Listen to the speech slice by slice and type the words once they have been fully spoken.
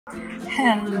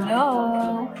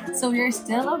Hello! So we're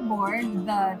still aboard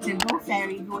the Travel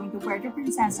Ferry going to Puerto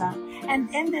Princesa,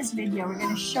 and in this video we're going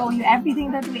to show you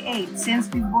everything that we ate since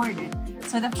we boarded.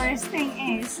 So the first thing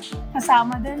is,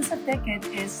 kasama dun sa ticket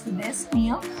is this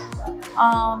meal.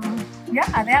 Yeah,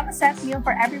 they have a set meal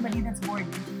for everybody that's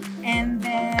boarded. And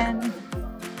then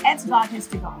Ed's got his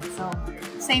to go. So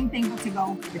same thing to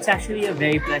go. It's actually a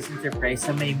very pleasant surprise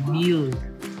sa may meal.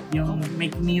 Yung may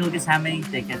meal kasama yung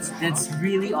tickets. That's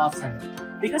really awesome.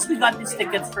 Because we got these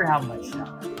tickets for how much?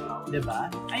 Diba?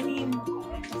 I mean,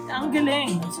 ang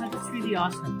galing. So that's really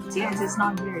awesome. Yes, it's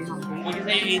not very hungry. Because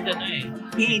I ate na eh.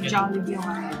 He ate Jollibee.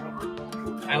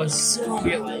 I was so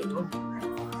hungry. Oh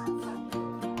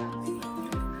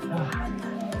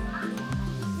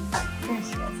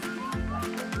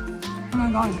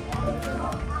my god.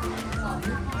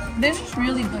 This is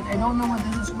really good. I don't know what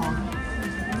this is called.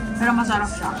 Pero masarap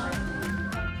siya.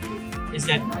 Is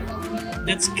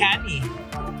that's canny?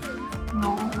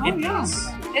 No. Oh, yes.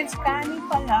 It's canny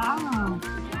pala.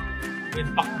 With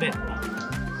pakbet.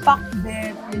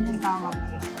 Pakbet. Yun yung tawag.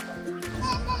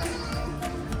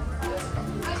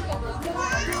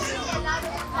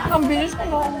 Ang bilis ko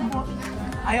naubos.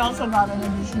 I also got an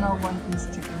additional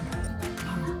 1-piece chicken.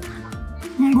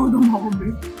 Ang gudong ako,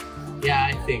 babe.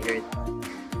 Yeah, I figured.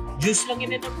 Juice lang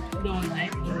yun ito doon night.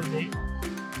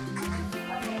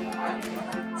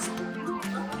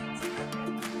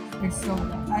 It's so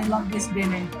good. I love this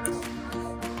dinner.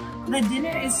 The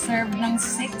dinner is served ng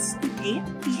 6 to 8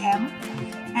 p.m.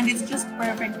 And it's just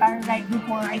perfect. Para right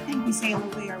before, I think we sail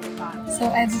away or whatnot. So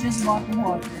Ed's just bought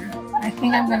water. I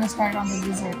think I'm gonna start on the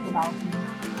dessert without him.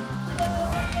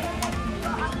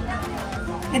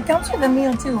 It comes with a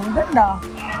meal too. Ganda.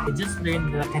 I just learned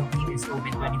the canteen is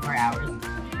open 24 hours,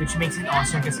 which makes it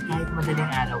awesome kasi kahit madaling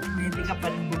araw, pwede ka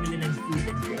pa rin bumili ng food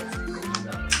and drinks.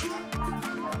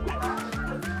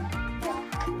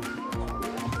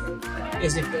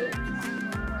 Is it good?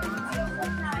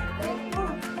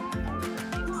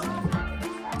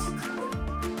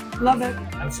 Love it.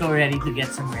 I'm so ready to get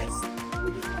some rest.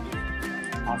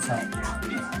 Awesome.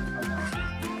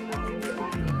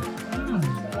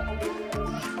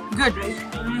 Good, right?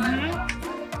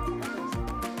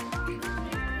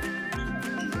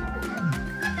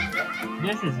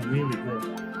 This is really good.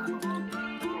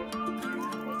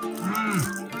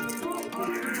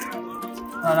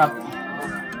 Sarap.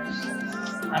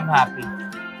 I'm happy.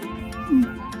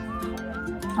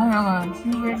 Oh my god,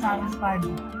 super satisfied.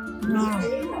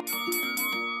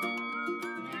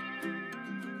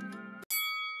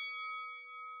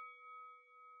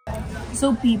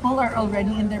 So people are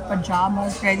already in their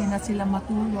pajamas, ready na sila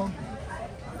matulog.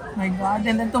 My god,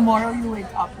 and then tomorrow you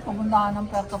wake up, pupuntahan ng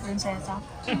Puerto Princesa.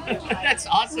 That's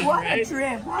awesome, What right? a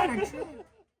trip! What a trip!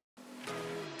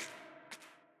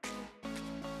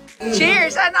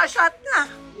 Cheers! Ano? Shot na!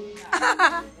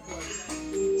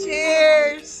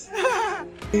 Cheers!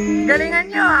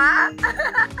 Galingan nyo, ha?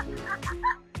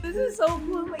 This is so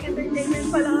cool. May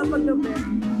entertainment pala kapag gabi.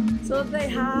 So they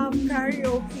have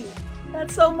karaoke.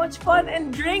 That's so much fun.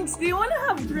 And drinks. Do you want to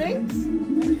have drinks?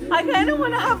 I kind of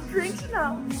want to have drinks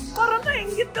now. Parang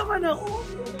nainggit naman ako.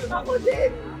 Ako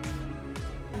din.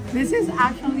 This is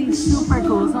actually super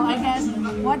cool. So I guess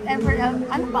whatever else.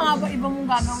 Ano pa nga ba iba mong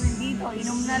gagawin dito?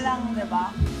 Inom na lang, di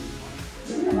ba?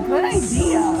 Good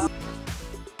idea.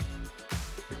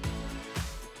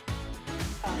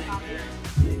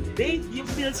 Babe, yung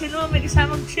pilsin mo, may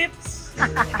kasamang chips.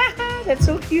 That's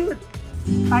so cute.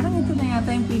 Parang ito na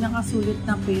yata yung pinakasulit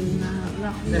na pill na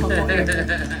nakuha ko.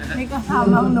 May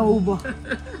kasamang Nova.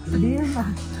 Hindi ba?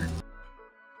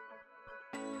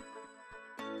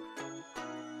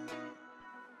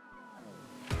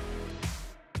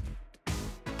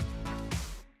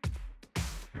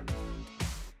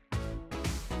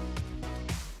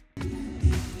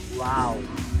 Wow,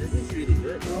 this is really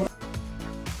good.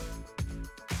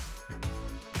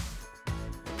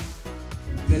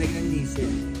 Galing ng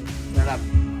nisin. Sarap.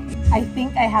 I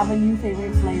think I have a new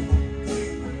favorite flavor.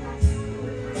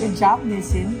 Good job,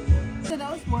 Nissin. So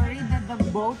I was worried that the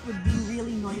boat would be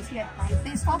really noisy at night.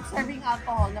 They stopped serving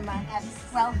alcohol naman at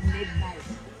 12 midnight.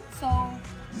 So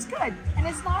it's good. And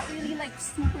it's not really like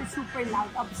super loud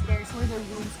upstairs where the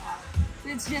rooms are. So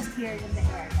it's just here in the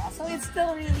area. So it's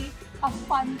still really a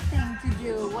fun thing to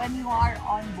do when you are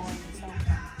on board. So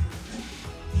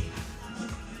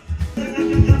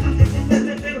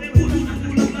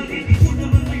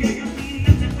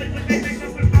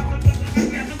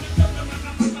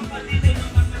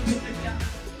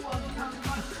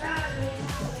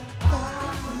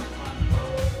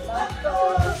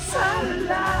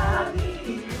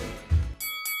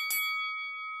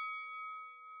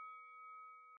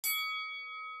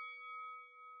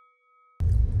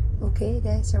Okay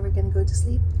guys, so we're gonna go to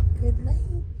sleep. Good night.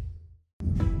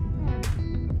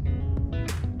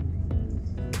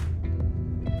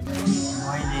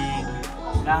 Morning.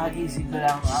 Nakagising ko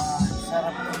lang.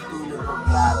 Sarap ng tulog ko.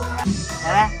 Grabe.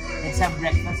 Tara, let's have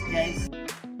breakfast, guys.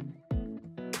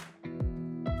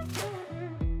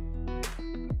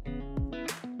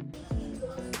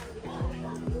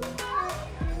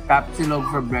 Tapsilog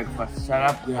for breakfast.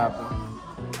 Sarap, grabe.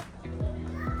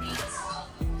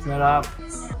 Sarap.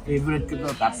 Favorite ko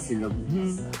to, tapsilog.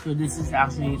 So this is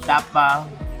actually tapa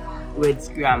with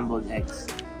scrambled eggs.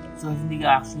 So hindi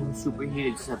ka actually super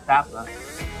hilig sa tapa,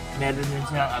 meron din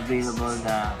silang available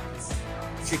na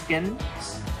chicken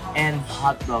and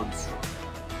hot dogs.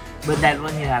 But that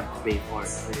one you have to pay for.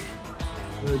 So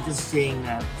just saying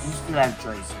that you still have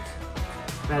choices.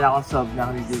 Pero ako sob na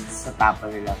dito sa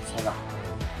tapa nila. Sarap.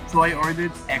 So I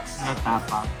ordered extra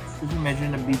tapa kasi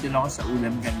medyo nabitin ako sa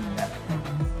ulam kanina.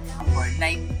 For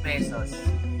 90 pesos.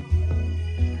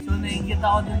 So nainggit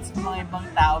ako dun sa mga ibang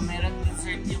tao, meron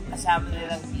dessert yung kasama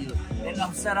nilang meal. And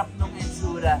ang sarap nung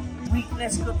itsura.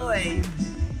 Weakness ko to eh,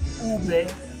 ube.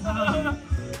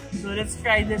 So let's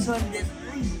try this one.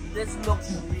 This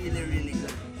looks really, really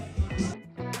good.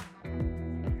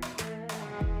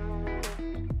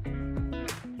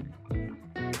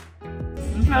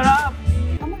 Ang sarap!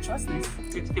 How much was this?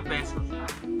 60 pesos.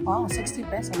 Wow, 60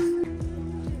 pesos.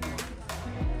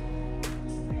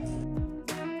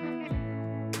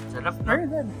 Sarap na. Very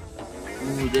good.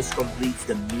 Ooh, this completes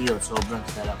the meal. Sobrang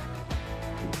sarap.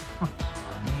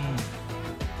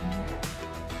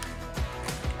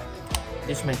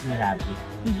 This makes me happy.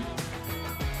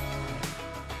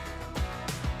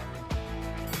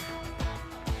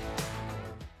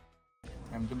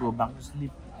 Time to go back to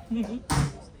sleep.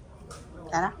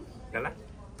 Tara. Tara.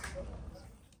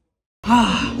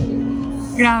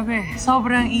 Grabe,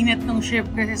 sobrang init ng ship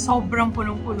kasi sobrang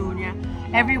punong-puno niya.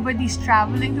 Everybody's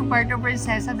traveling to Puerto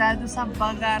Princesa dahil sa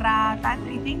Bagaratan,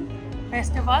 I think,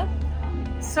 festival.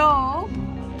 So,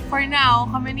 for now,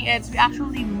 kami ni Eds, we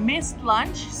actually missed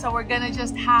lunch. So, we're gonna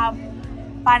just have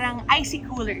parang icy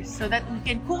coolers so that we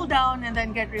can cool down and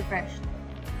then get refreshed.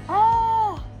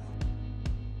 Ah!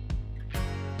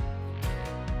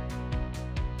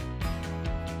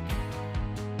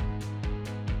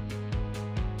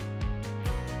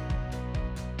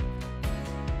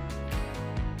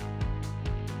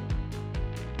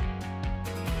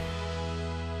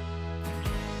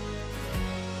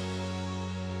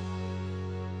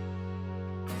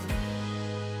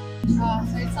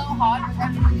 So it's so hot,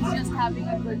 everybody's just having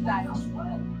a good time.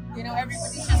 You know,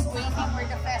 everybody's just waiting for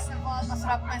the festival.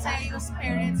 Masarap masaya yung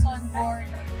spirits on board.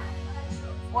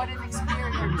 What an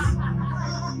experience.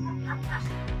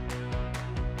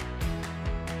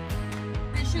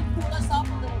 They should cool us off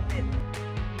a little bit.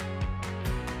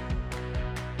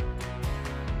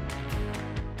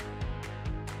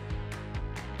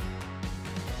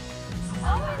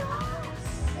 Oh my gosh!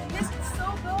 This is so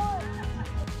good!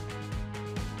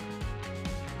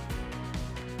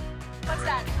 What's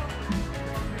that?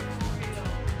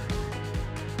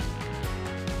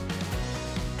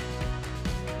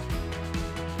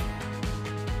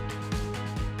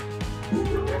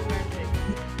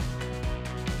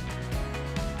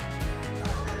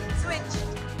 Switch.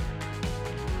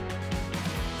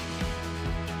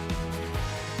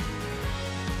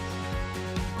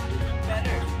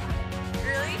 Better.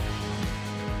 Really?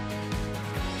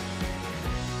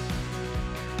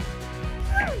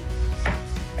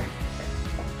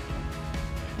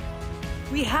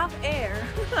 We have air.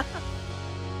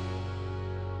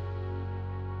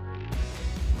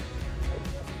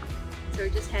 So we're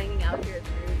just hanging out here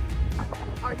through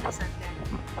Artisan Deck.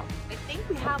 I think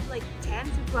we have like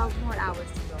 10 to 12 more hours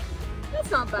to go.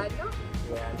 That's not bad, no?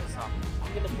 Yeah, that's all.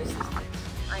 I'm gonna miss this place.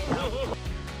 I know.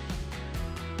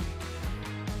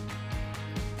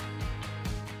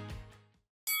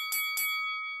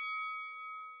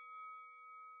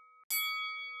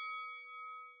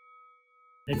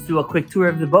 Let's do a quick tour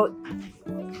of the boat.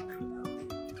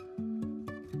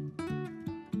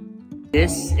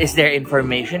 This is their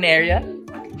information area.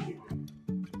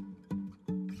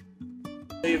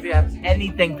 So if you have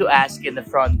anything to ask in the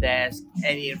front desk,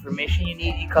 any information you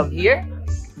need, you come here.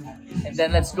 And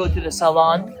then let's go to the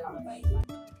salon.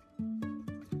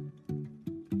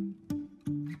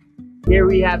 Here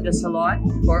we have the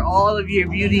salon for all of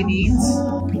your beauty needs.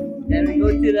 Then we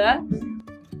go to the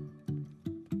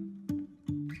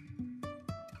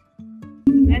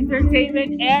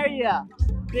entertainment area,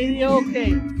 video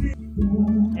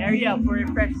area for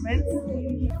refreshments,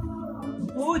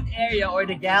 food area or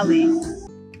the galley,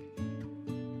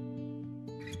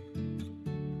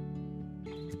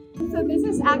 So this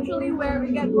is actually where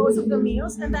we get most of the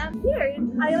meals, and then here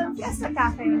in Island Fiesta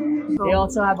Cafe. They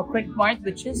also have a quick mart,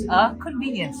 which is a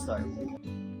convenience store.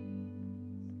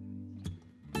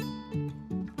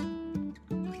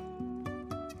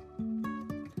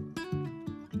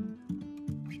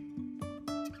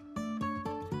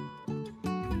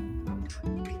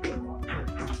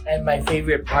 And my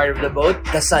favorite part of the boat,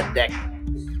 the sun deck.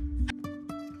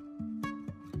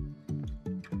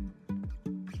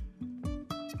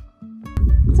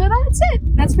 So that's it.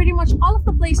 That's pretty much all of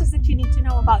the places that you need to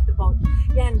know about the boat.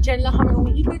 Yan, dyan lang kami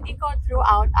umiikot-ikot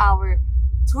throughout our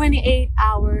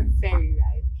 28-hour ferry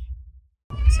ride.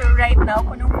 So right now,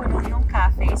 punong-puno yung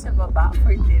cafe sa baba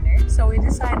for dinner. So we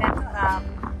decided to have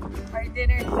our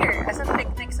dinner here as a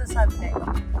picnic sa Sunday.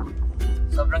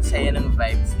 Sobrang saya ng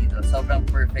vibes dito. Sobrang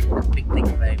perfect na picnic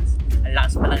vibes. Ang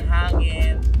lakas pa ng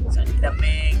hangin, ang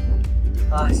lamig.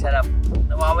 Ah, sarap.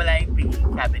 Nawawala yung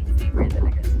cabin fever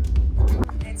talaga.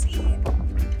 Let's eat.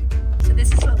 So this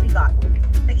is what we got.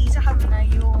 Nag-isa kami na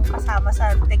yung kasama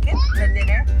sa ticket na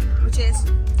dinner, which is,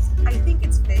 I think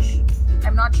it's fish.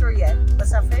 I'm not sure yet.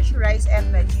 Basta fish, rice,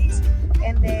 and veggies.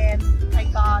 And then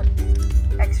I got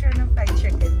extra ng fried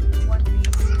chicken, one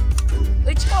piece,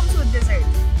 which comes with dessert.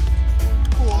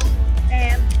 Cool.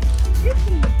 And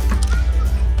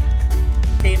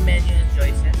Same menu as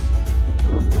Joyce's.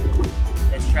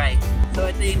 Let's try. So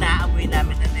ito yung naamoy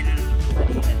namin na niluluto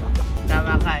kanina.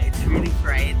 Tama ka, it's really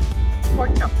fried.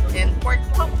 pork chop. And pork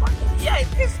chop. Yeah, it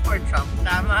is pork chop.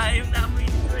 Tama yung naamoy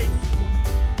ni Joyce.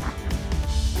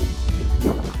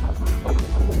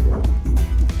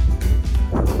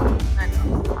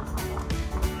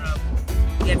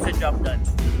 Gets the job done.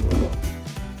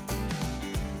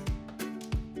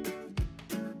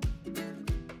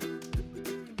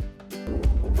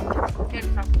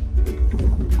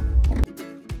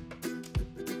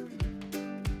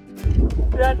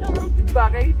 Lahat ng mga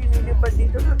bagay pinilipad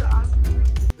dito sa taas.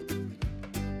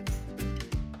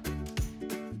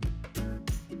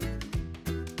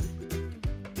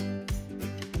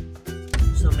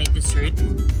 So may dessert.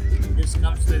 This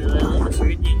comes with a little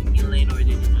dessert yung meal na in-order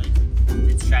ni Joyce.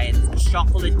 Let's try it. It's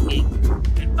chocolate cake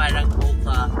with parang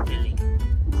mocha filling.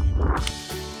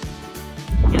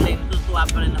 Kaya natutuwa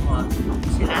pa rin ako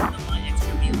kasi lahat ng mga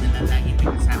extra meal nila lagi may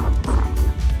kasama ko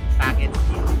sa package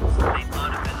deal. So may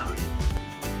thought of it already.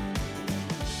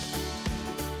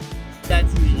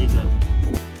 That's really good.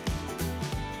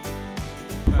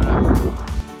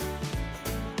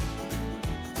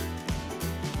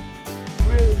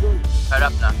 Really good.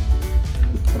 Sarap na.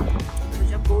 Ito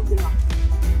siya Goldilocks.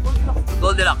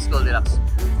 Goldilocks, Goldilocks.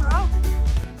 Wow.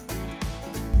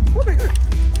 Oh my God.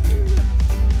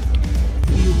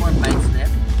 Few more bites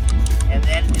left. And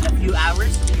then in a few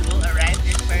hours, we will arrive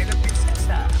in Puerto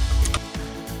Princesa.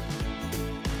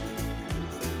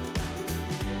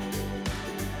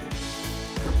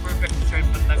 Perfect shirt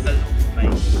pagtagal ng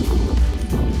bike.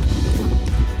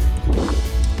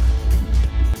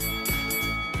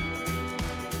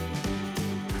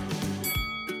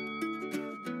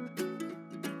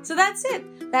 So that's it.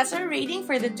 That's our rating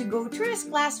for the to-go tourist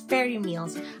class ferry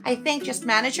meals. I think just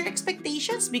manage your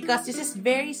expectations because this is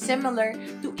very similar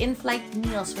to in-flight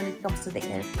meals when it comes to the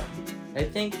airplane. I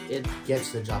think it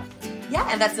gets the job done. Yeah,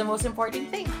 and that's the most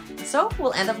important thing. So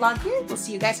we'll end the vlog here. We'll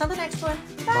see you guys on the next one.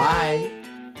 Bye!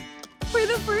 For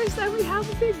the first time, we have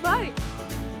a big bite.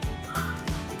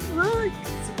 Look!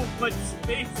 So much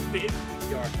space, babe.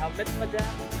 Your helmet, madam.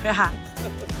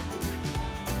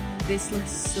 This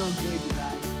looks so good,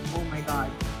 guys. Oh my God.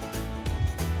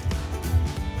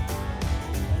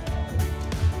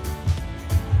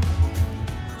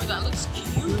 Oh, that looks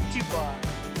cute. Gucci bar.